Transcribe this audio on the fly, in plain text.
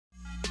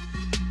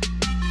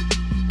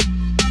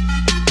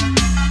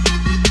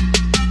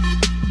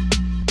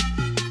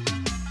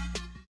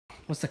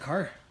What's the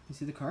car? You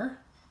see the car?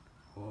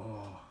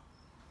 Oh.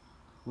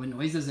 What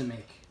noise does it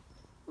make?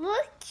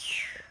 What?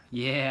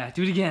 Yeah,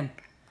 do it again.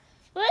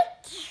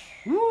 What?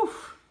 Woo!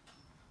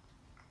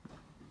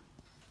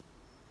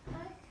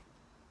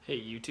 Hey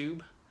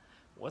YouTube,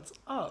 what's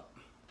up?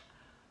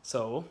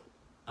 So,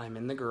 I'm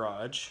in the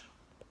garage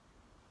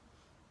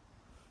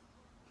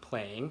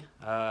playing.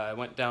 I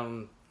went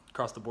down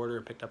across the border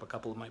and picked up a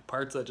couple of my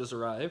parts that just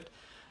arrived,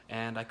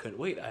 and I couldn't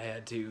wait. I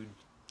had to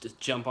just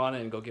jump on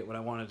it and go get what I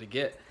wanted to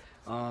get.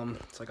 So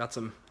I got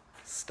some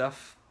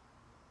stuff.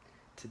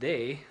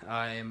 Today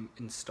I'm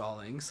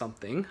installing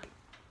something.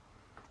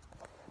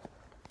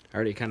 I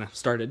already kind of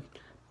started,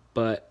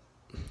 but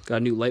got a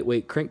new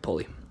lightweight crank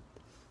pulley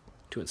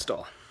to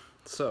install.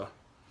 So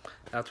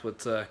that's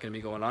what's going to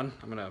be going on.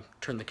 I'm going to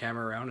turn the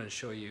camera around and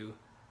show you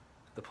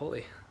the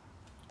pulley.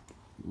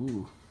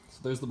 Ooh, so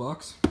there's the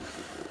box.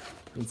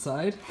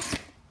 Inside.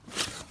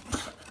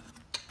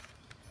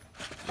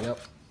 Yep.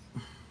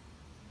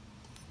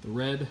 The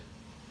red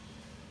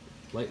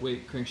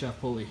lightweight crankshaft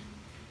pulley.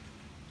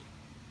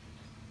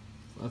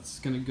 So that's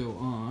going to go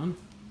on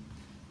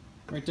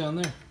right down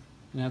there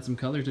and add some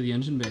color to the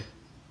engine bay.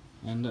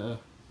 And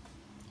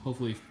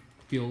hopefully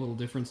feel a little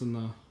difference in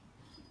the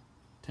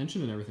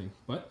tension and everything,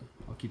 but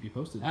I'll keep you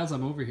posted. As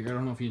I'm over here, I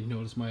don't know if you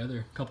noticed my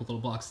other couple little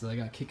boxes that I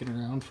got kicking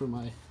around for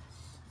my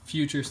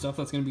future stuff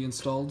that's going to be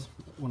installed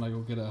when I go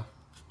get a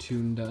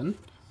tune done.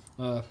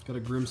 Got a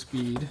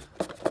Grimspeed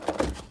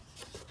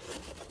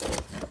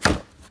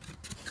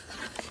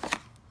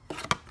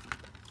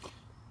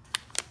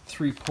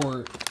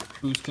three-port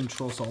boost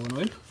control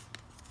solenoid.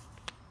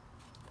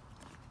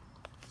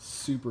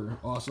 Super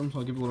awesome. So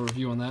I'll give a little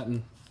review on that,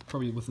 and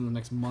probably within the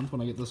next month when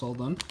I get this all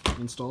done,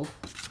 installed.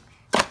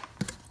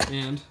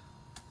 And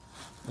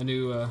a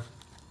new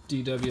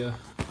DW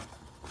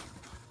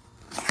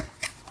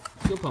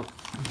fuel pump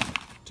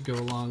to go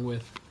along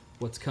with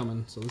what's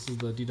coming. So this is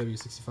the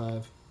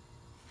DW65.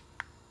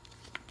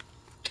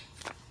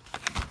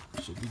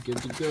 Should be good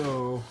to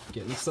go.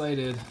 Getting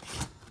excited.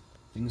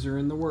 Things are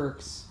in the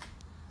works.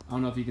 I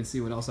don't know if you can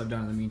see what else I've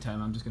done in the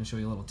meantime. I'm just going to show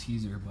you a little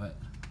teaser, but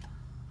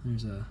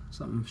there's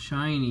something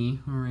shiny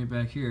right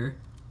back here.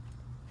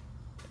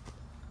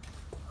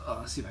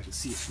 Let's see if I can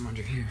see it from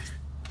under here.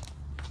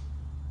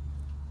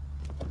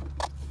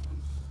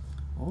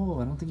 Oh,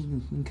 I don't think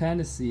you can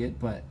kind of see it,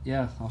 but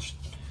yeah, I'll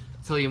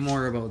tell you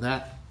more about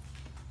that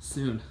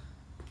soon.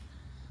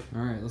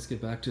 Alright, let's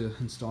get back to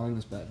installing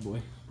this bad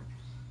boy.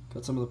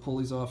 Got some of the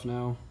pulleys off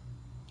now.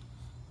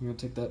 I'm going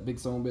to take that big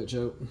son of a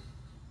bitch out.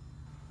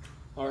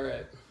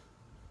 Alright.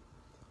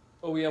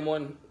 OEM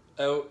one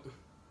out,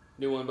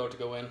 new one about to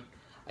go in.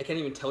 I can't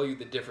even tell you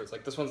the difference.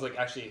 Like, this one's like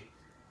actually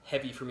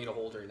heavy for me to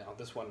hold right now.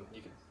 This one,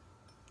 you can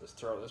just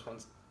throw it. This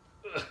one's,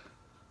 ugh.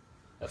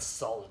 That's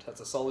solid.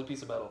 That's a solid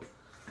piece of metal.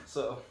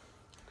 So,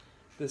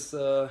 this,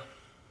 yeah,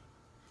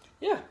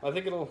 I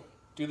think it'll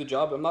do the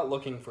job. I'm not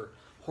looking for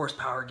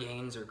horsepower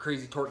gains or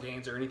crazy torque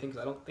gains or anything, because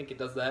I don't think it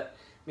does that.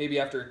 Maybe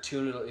after a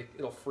tune,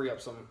 it'll free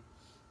up some,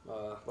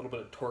 little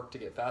bit of torque to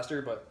get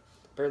faster, but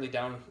apparently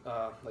down,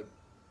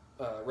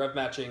 rev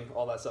matching,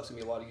 all that stuff's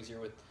gonna be a lot easier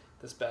with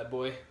this bad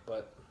boy.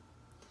 But,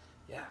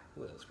 yeah,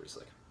 that looks pretty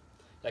slick.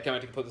 Yeah, I can't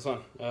wait to put this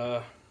on.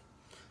 We're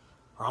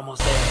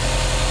almost there.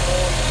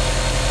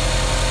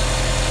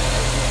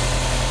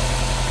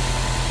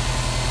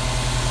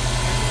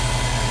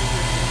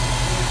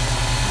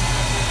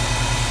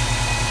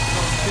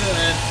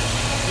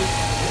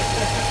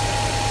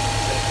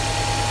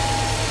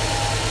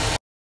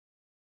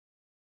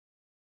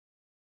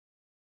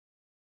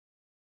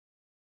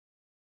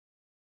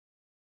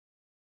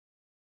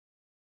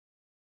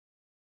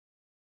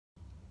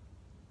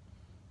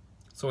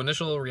 So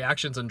initial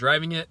reactions on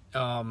driving it,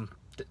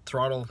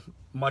 throttle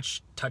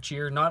much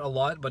touchier, not a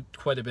lot, but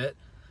quite a bit.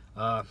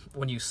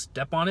 When you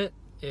step on it,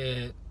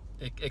 it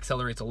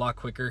accelerates a lot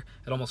quicker.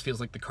 It almost feels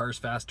like the car's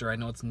faster. I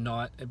know it's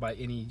not by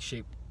any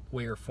shape,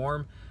 way, or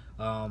form,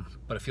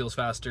 but it feels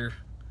faster.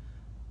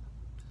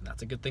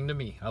 That's a good thing to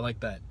me. I like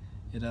that.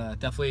 It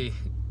definitely,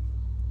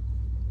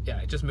 yeah,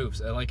 it just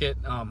moves. I like it.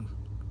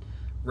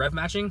 Rev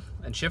matching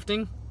and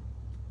shifting,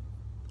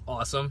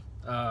 awesome.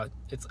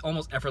 It's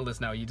almost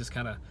effortless now. You just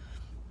kind of,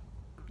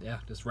 yeah,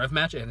 just rev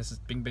match it and it's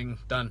just bing bing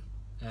done.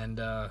 And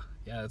yeah,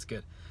 that's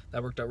good.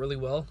 That worked out really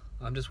well.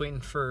 I'm just waiting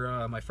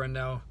for my friend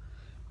now,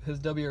 his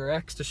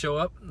WRX, to show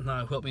up and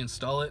help me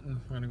install it,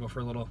 and we're gonna go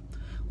for a little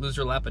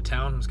loser lap of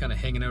town. I'm just kind of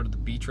hanging out at the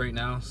beach right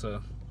now,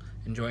 so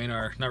enjoying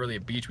our, not really a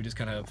beach, we just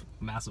kind of have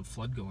massive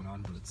flood going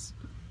on, but it's,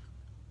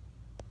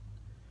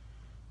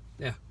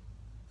 yeah,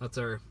 that's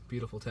our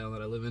beautiful town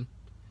that I live in.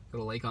 Got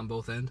a lake on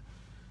both ends.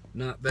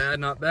 Not bad,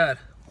 not bad.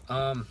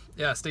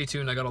 Yeah, stay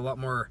tuned. I got a lot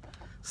more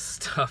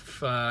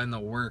stuff in the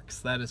works,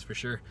 that is for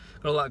sure.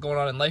 Got a lot going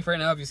on in life right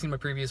now, if you've seen my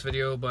previous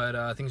video,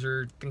 but things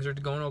are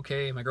going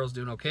okay. My girl's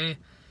doing okay.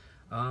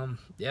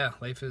 Yeah,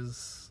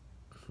 life's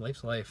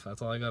life.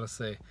 That's all I gotta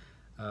say.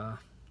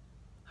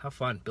 Have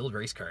fun, build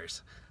race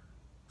cars.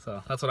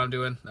 So that's what I'm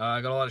doing.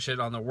 I got a lot of shit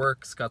on the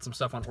works, got some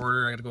stuff on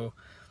order. I gotta go,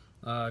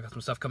 got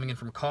some stuff coming in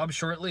from Cobb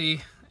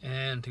shortly,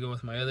 and to go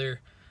with my other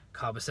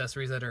cob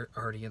accessories that are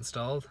already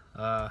installed.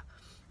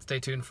 Stay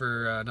tuned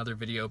for another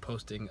video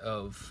posting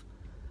of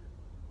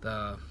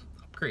the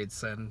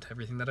upgrades and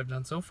everything that I've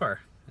done so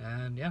far.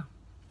 And yeah,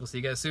 we'll see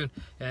you guys soon.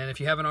 And if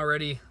you haven't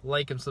already,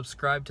 like and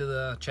subscribe to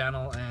the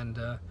channel, and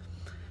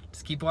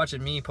just keep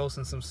watching me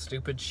posting some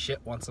stupid shit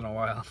once in a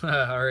while.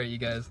 Alright, you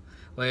guys,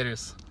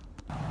 laters.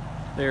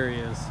 There he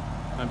is.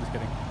 I'm just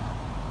kidding.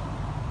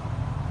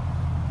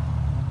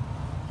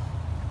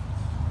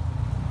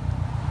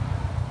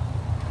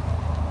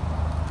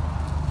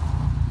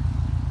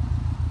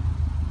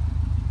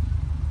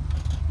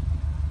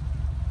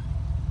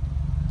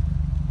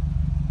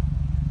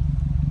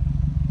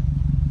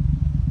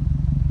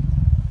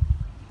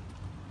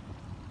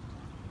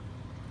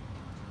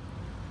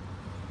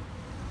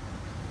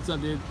 What's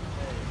up, dude?